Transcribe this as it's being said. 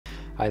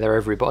Hi there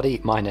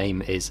everybody, my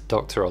name is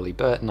Dr. Ollie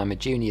Burton. I'm a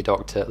junior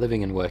doctor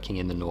living and working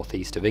in the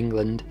northeast of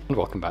England, and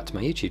welcome back to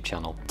my YouTube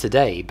channel.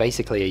 Today,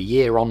 basically a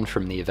year on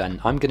from the event,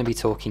 I'm going to be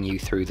talking you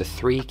through the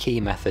 3 key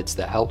methods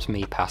that helped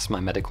me pass my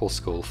medical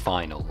school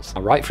finals.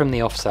 Now, right from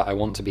the offset, I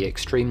want to be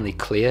extremely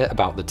clear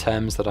about the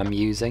terms that I'm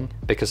using,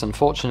 because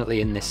unfortunately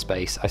in this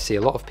space I see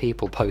a lot of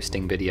people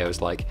posting videos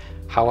like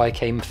how I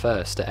came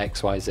first at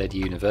XYZ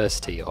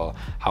University or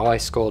how I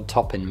scored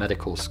top in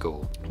medical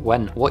school,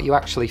 when what you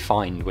actually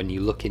find when you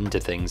look into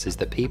things is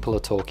that people are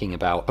talking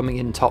about coming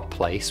in top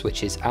place,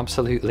 which is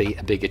absolutely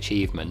a big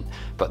achievement,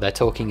 but they're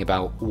talking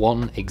about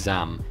one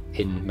exam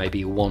in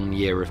maybe 1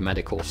 year of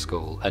medical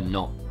school and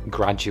not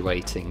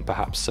graduating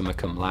perhaps summa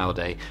cum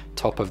laude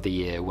top of the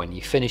year when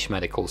you finish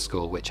medical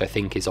school, which I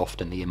think is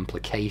often the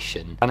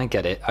implication. And I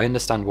get it, I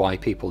understand why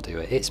people do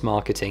it, it's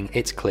marketing,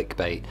 it's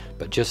clickbait,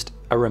 but just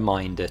a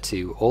reminder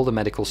to all the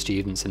medical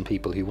students and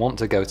people who want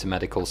to go to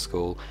medical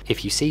school,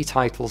 if you see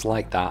titles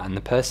like that and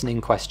the person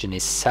in question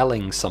is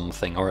selling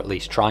something, or at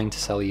least trying to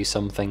sell you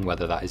something,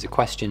 whether that is a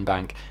question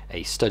bank,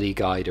 a study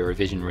guide or a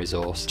vision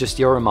resource, just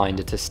your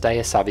reminder to stay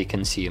a savvy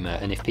consumer,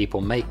 and if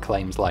people make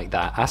claims like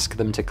that, ask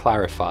them to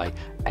clarify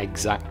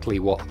exactly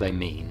what they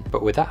mean.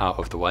 But with that out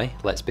of the way,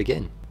 let's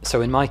begin.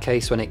 So in my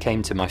case, when it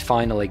came to my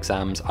final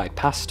exams, I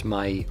passed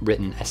my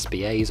written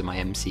SBAs and my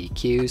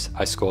MCQs,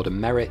 I scored a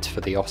merit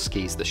for the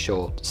OSCEs, the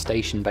short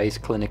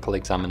station-based clinical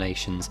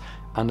examinations,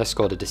 and I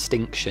scored a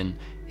distinction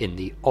in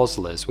the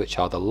OSLAs, which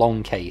are the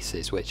long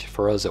cases, which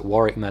for us at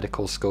Warwick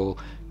Medical School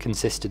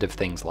consisted of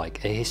things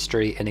like a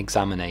history, an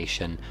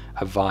examination,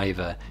 a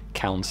viva,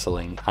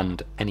 counselling,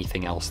 and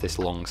anything else this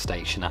long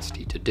station asked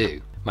you to do.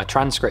 My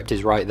transcript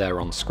is right there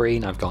on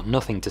screen, I've got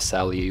nothing to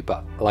sell you,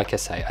 but like I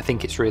say, I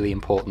think it's really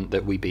important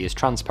that we be as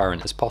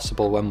transparent as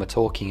possible when we're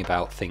talking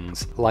about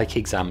things like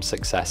exam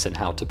success and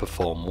how to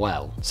perform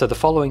well. So the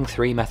following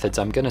 3 methods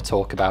I'm going to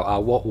talk about are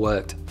what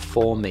worked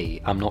for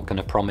me. I'm not going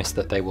to promise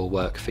that they will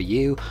work for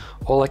you.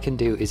 All I can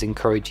do is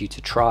encourage you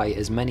to try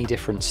as many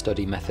different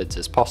study methods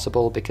as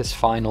possible, because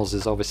finals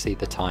is obviously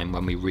the time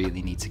when we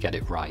really need to get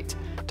it right.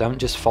 Don't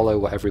just follow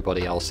what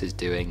everybody else is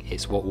doing,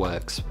 it's what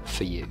works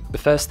for you. The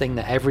first thing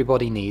that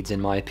everybody needs, in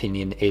my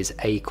opinion, is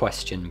a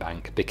question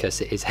bank,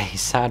 because it is a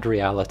sad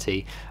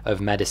reality of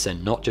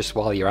medicine, not just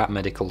while you're at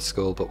medical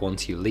school, but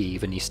once you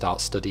leave and you start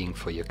studying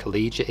for your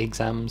collegiate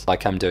exams,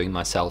 like I'm doing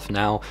myself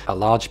now. A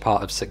large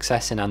part of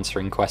success in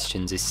answering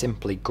questions is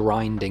simply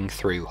grinding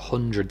through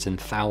hundreds and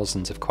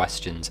thousands of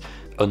questions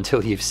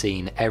until you've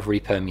seen every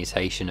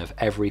permutation of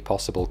every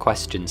possible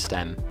question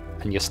stem,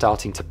 and you're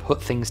starting to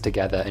put things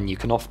together, and you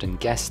can often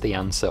guess the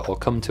answer or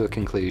come to a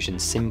conclusion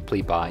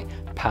simply by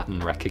pattern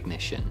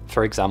recognition.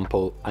 For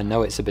example, I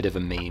know it's a bit of a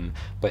meme,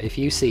 but if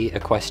you see a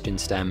question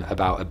stem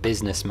about a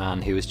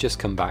businessman who has just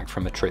come back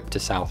from a trip to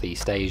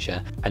Southeast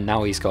Asia and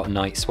now he's got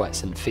night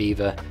sweats and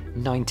fever,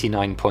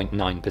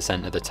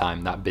 99.9% of the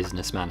time that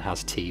businessman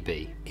has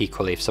TB.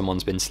 Equally, if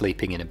someone's been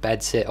sleeping in a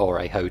bedsit or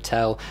a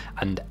hotel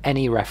and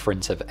any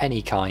reference of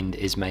any kind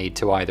is made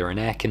to either an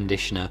air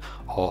conditioner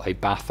or a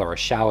bath or a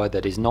shower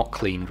that is not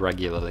cleaned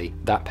regularly,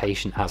 that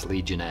patient has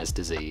Legionnaire's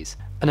disease.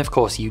 And of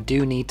course, you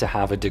do need to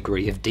have a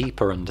degree of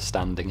deeper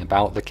understanding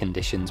about the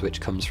conditions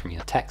which comes from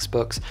your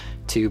textbooks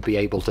to be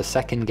able to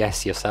second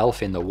guess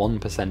yourself in the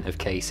 1% of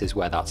cases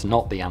where that's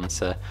not the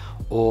answer,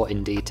 or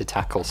indeed to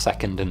tackle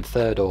second and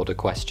third order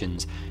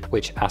questions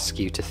which ask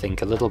you to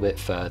think a little bit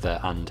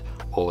further and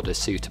order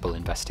suitable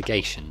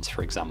investigations,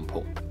 for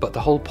example. But the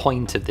whole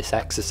point of this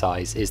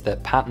exercise is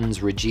that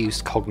patterns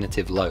reduce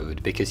cognitive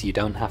load, because you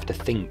don't have to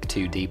think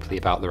too deeply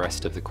about the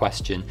rest of the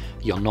question,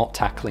 you're not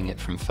tackling it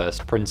from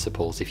first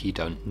principles if you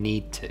don't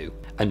need to.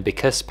 And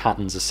because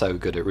patterns are so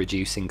good at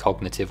reducing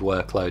cognitive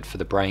workload for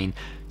the brain,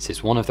 this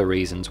is one of the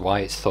reasons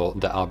why it's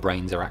thought that our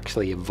brains are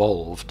actually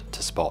evolved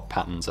to spot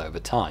patterns over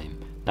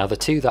time. Now, the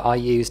 2 that I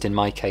used in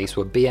my case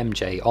were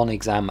BMJ On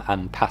Exam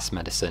and Pass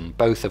Medicine,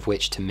 both of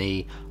which to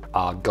me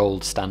are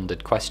gold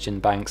standard question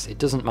banks. It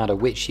doesn't matter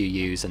which you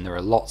use, and there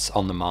are lots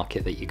on the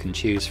market that you can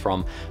choose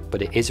from,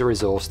 but it is a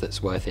resource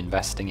that's worth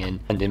investing in,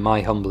 and in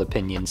my humble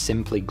opinion,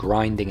 simply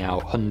grinding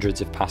out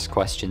hundreds of past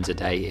questions a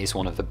day is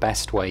one of the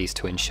best ways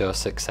to ensure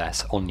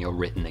success on your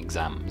written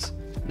exams.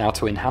 Now,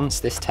 to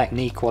enhance this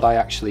technique, what I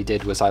actually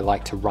did was I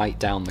like to write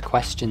down the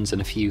questions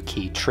and a few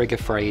key trigger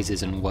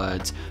phrases and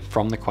words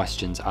from the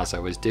questions as I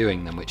was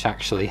doing them, which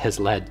actually has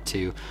led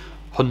to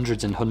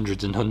hundreds and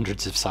hundreds and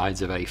hundreds of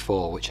sides of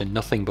A4, which are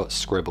nothing but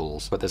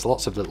scribbles, but there's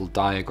lots of little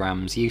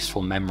diagrams,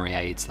 useful memory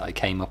aids that I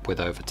came up with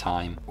over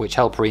time, which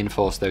help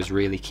reinforce those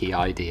really key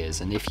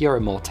ideas. And if you're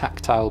a more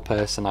tactile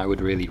person, I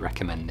would really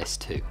recommend this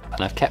too.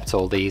 And I've kept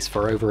all these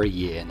for over a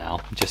year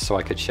now, just so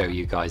I could show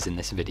you guys in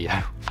this video.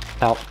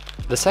 Now,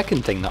 the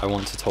second thing that I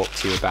want to talk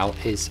to you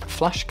about is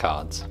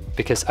flashcards.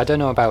 Because I don't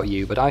know about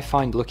you, but I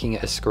find looking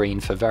at a screen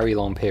for very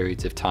long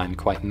periods of time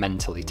quite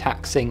mentally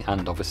taxing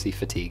and obviously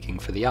fatiguing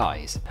for the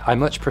eyes. I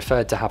much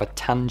preferred to have a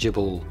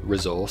tangible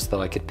resource that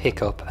I could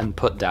pick up and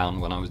put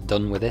down when I was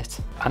done with it.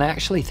 And I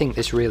actually think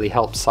this really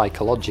helps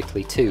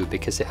psychologically too,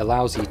 because it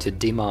allows you to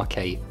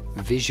demarcate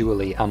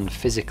visually and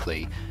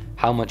physically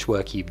how much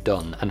work you've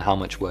done and how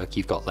much work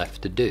you've got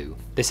left to do.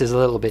 This is a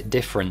little bit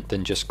different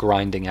than just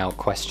grinding out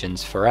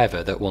questions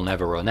forever that will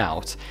never run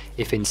out.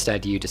 If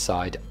instead you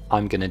decide,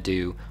 I'm going to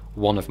do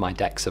one of my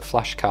decks of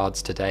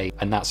flashcards today,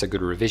 and that's a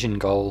good revision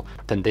goal,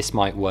 then this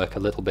might work a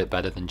little bit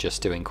better than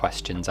just doing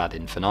questions ad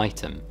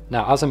infinitum.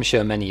 Now, as I'm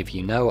sure many of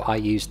you know, I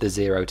use the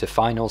Zero to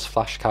Finals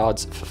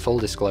flashcards. For full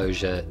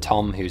disclosure,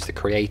 Tom, who's the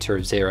creator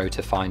of Zero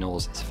to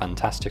Finals, it's a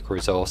fantastic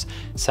resource,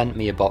 sent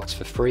me a box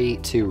for free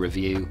to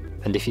review.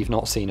 And if you've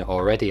not seen it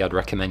already, I'd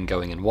recommend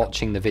going and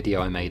watching the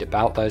video I made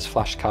about those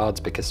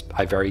flashcards, because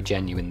I very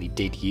genuinely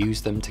did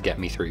use them to get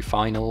me through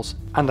finals.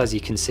 And as you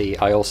can see,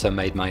 I also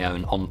made my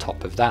own on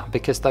top of that,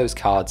 because those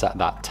cards at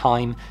that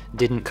time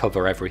didn't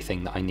cover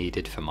everything that I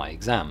needed for my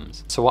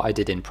exams. So what I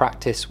did in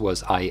practice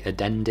was I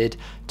addended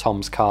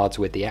Tom's cards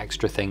with the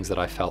extra things that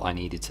I felt I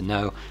needed to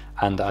know,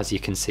 and as you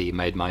can see,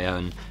 made my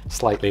own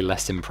slightly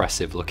less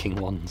impressive looking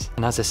ones.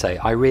 And as I say,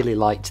 I really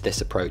liked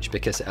this approach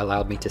because it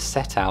allowed me to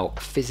set out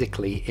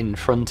physically in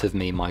front of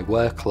me my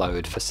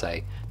workload for,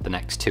 say, the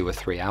next 2 or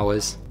 3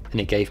 hours, and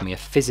it gave me a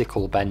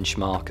physical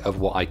benchmark of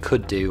what I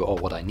could do or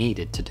what I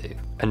needed to do,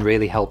 and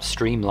really helped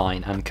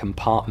streamline and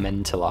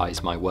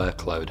compartmentalize my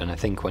workload. And I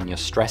think when you're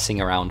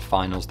stressing around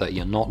finals that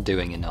you're not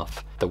doing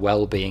enough, the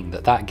well-being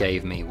that that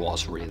gave me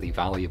was really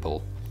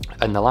valuable.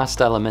 And the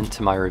last element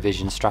to my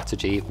revision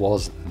strategy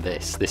was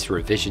this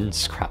revision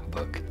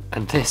scrapbook.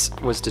 And this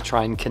was to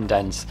try and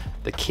condense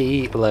the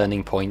key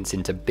learning points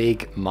into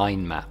big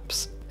mind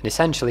maps. And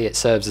essentially it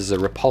serves as a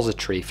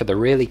repository for the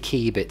really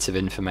key bits of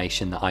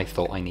information that I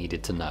thought I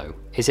needed to know.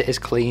 Is it as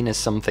clean as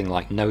something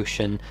like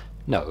Notion?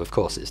 No, of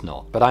course it's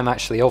not. But I'm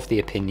actually of the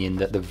opinion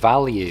that the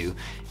value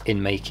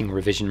in making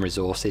revision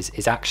resources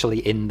is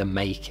actually in the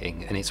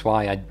making, and it's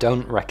why I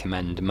don't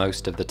recommend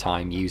most of the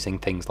time using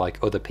things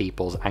like other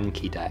people's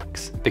Anki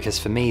decks, because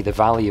for me the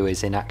value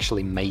is in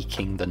actually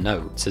making the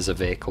notes as a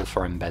vehicle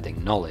for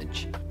embedding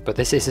knowledge. But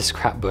this is a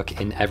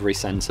scrapbook in every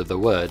sense of the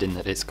word, in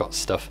that it's got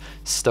stuff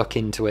stuck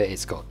into it,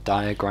 it's got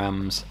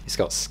diagrams, it's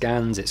got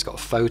scans, it's got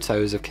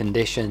photos of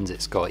conditions,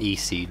 it's got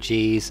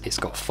ECGs, it's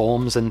got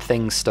forms and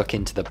things stuck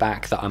into the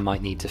back that I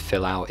might need to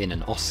fill out in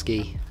an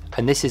OSCE.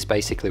 And this is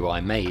basically what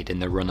I made in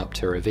the run up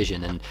to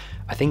revision, and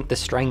I think the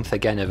strength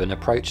again of an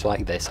approach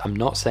like this, I'm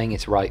not saying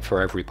it's right for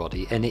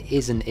everybody, and it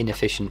is an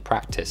inefficient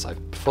practice, I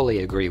fully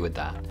agree with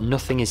that.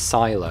 Nothing is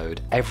siloed,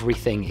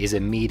 everything is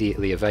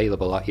immediately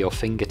available at your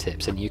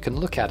fingertips, and you can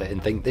look at it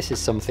and think, this is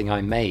something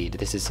I made,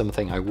 this is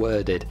something I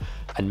worded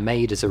and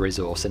made as a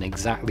resource in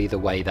exactly the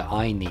way that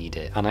I need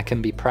it, and I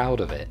can be proud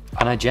of it.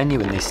 And I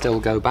genuinely still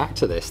go back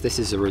to this. This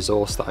is a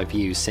resource that I've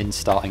used since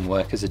starting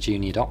work as a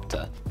junior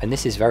doctor, and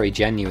this is very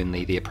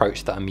genuinely the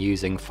approach that I'm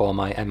using for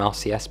my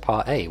MRCS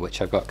Part A,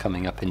 which I've got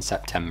coming up in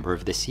September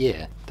of this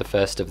year, the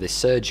first of the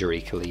surgery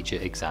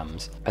collegiate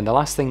exams. And the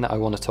last thing that I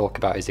want to talk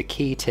about is a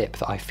key tip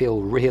that I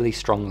feel really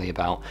strongly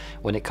about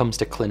when it comes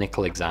to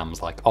clinical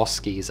exams like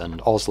OSCEs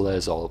and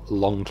OSLEs or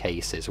long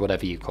cases,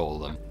 whatever you call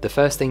them. The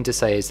first thing to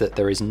say is that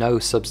there is no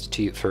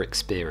substitute for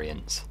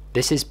experience.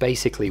 This is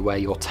basically where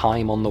your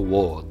time on the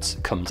wards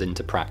comes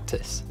into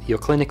practice. Your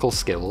clinical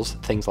skills,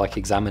 things like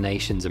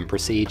examinations and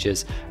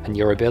procedures, and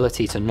your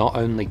ability to not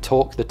only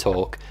talk the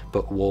talk,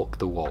 but walk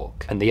the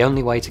walk. And the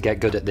only way to get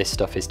good at this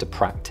stuff is to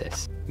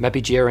practice. Maybe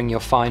during your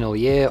final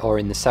year or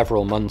in the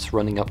several months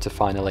running up to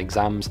final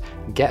exams,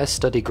 get a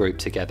study group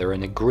together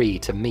and agree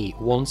to meet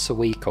once a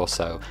week or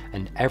so,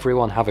 and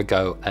everyone have a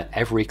go at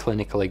every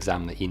clinical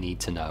exam that you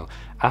need to know.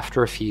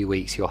 After a few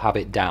weeks you'll have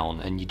it down,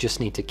 and you just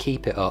need to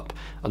keep it up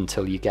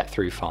until you get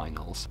through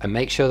finals. And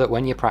make sure that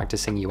when you're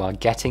practicing you are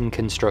getting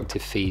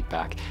constructive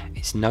feedback.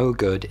 It's no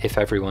good if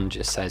everyone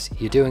just says,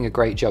 you're doing a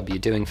great job, you're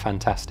doing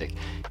fantastic.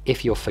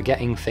 If you're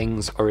forgetting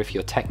things, or if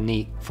your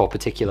technique for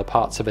particular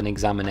parts of an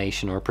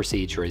examination or a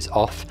procedure is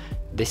off,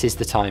 this is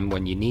the time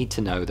when you need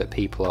to know that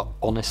people are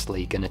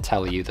honestly going to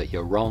tell you that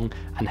you're wrong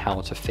and how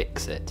to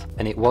fix it.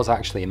 And it was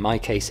actually in my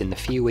case in the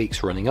few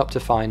weeks running up to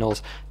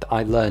finals that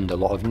I learned a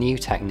lot of new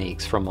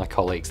techniques from my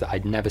colleagues that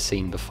I'd never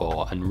seen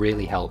before, and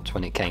really helped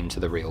when it came to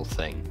the real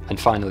thing. And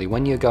finally,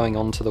 when you're going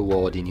onto the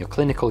ward in your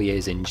clinical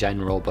years in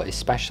general, but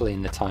especially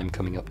in the time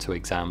coming up to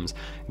exams,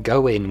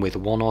 go in with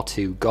 1 or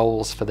 2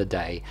 goals for the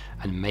day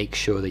and make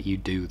sure that you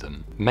do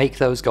them. Make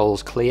those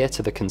goals clear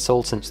to the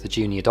consultants, the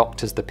junior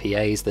doctors, the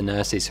PAs, the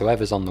nurses,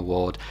 whoever's on the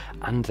ward,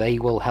 and they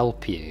will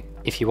help you.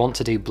 If you want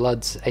to do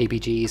bloods,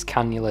 ABGs,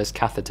 cannulas,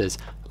 catheters,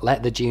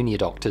 let the junior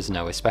doctors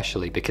know,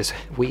 especially because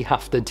we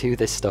have to do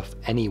this stuff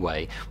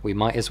anyway. We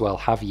might as well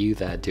have you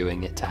there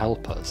doing it to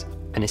help us.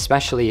 And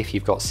especially if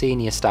you've got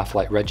senior staff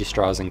like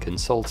registrars and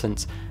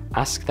consultants,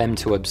 ask them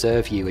to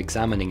observe you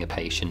examining a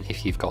patient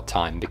if you've got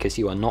time, because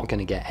you are not going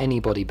to get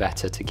anybody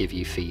better to give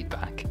you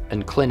feedback.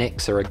 And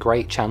clinics are a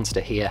great chance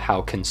to hear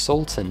how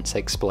consultants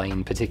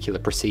explain particular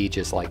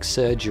procedures like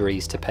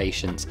surgeries to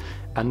patients,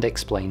 and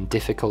explain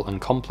difficult and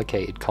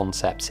complicated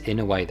concepts in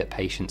a way that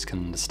patients can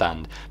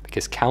understand,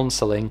 because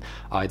counselling,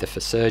 either for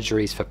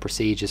surgeries, for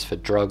procedures, for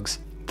drugs,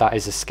 that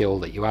is a skill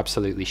that you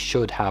absolutely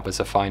should have as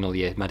a final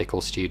year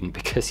medical student,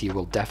 because you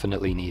will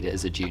definitely need it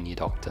as a junior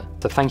doctor.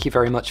 So thank you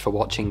very much for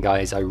watching,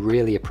 guys. I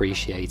really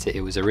appreciate it.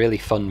 It was a really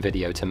fun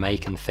video to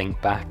make and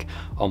think back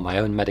on my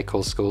own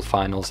medical school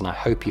finals, and I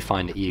hope you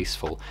find it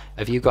useful.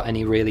 Have you got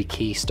any really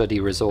key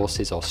study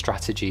resources or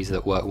strategies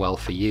that work well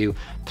for you?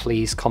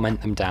 Please comment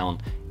them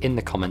down in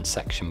the comments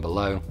section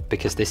below,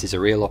 because this is a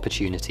real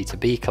opportunity to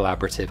be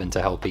collaborative and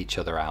to help each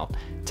other out.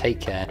 Take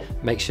care,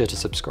 make sure to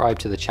subscribe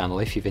to the channel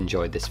if you've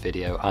enjoyed this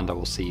video, and I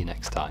will see you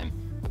next time.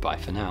 Bye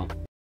for now.